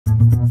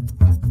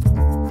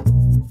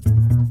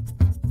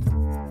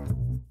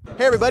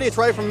Hey everybody, it's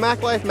Ray from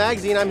Mac Life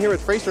Magazine. I'm here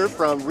with Fraser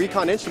from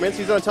Recon Instruments.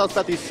 He's going to tell us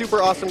about these super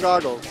awesome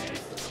goggles.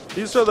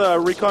 These are the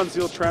Recon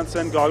Zeal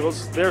Transcend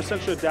goggles. They're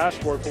essentially a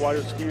dashboard for while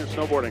you're skiing or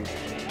snowboarding.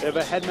 They have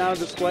a head-mounted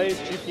display,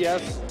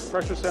 GPS,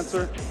 pressure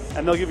sensor,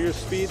 and they'll give you your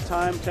speed,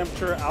 time,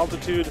 temperature,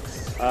 altitude,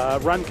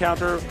 run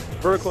counter,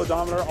 vertical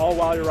odometer, all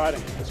while you're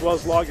riding, as well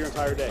as log your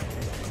entire day.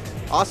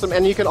 Awesome,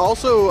 and you can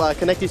also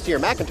connect these to your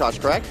Macintosh,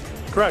 correct?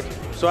 Correct.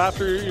 So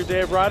after your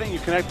day of riding, you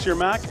connect to your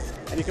Mac,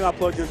 and you can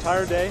upload your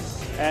entire day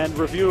and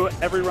review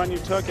every run you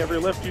took, every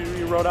lift you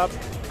rode up,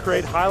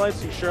 create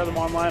highlights, and share them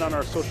online on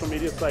our social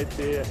media site,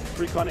 the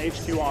Recon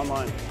HQ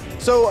Online.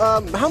 So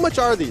how much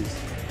are these?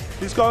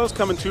 These goggles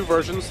come in two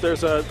versions.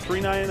 There's a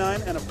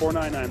 $399 and a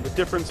 $499. The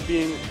difference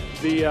being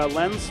the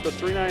lens. The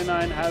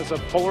 $399 has a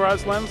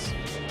polarized lens.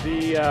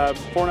 The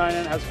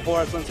 $499 has a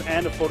polarized lens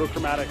and a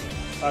photochromatic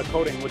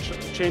coating, which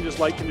changes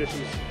light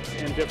conditions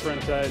in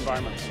different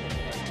environments.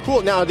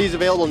 Cool. Now, are these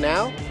available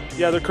now?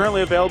 Yeah, they're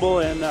currently available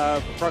in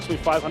approximately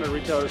 500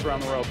 retailers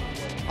around the world.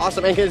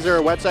 Awesome. And is there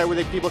a website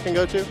where people can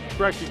go to?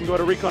 Correct. You can go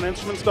to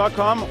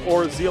reconinstruments.com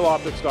or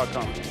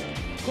zealoptics.com.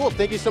 Cool.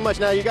 Thank you so much.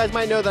 Now, you guys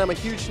might know that I'm a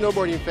huge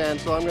snowboarding fan,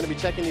 so I'm going to be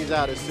checking these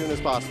out as soon as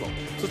possible.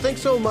 So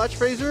thanks so much,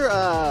 Fraser.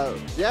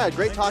 Yeah,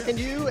 great talking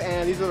to you.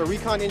 And these are the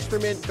Recon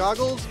Instrument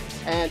goggles.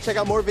 And check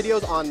out more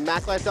videos on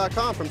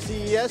MacLife.com from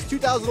CES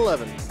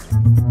 2011.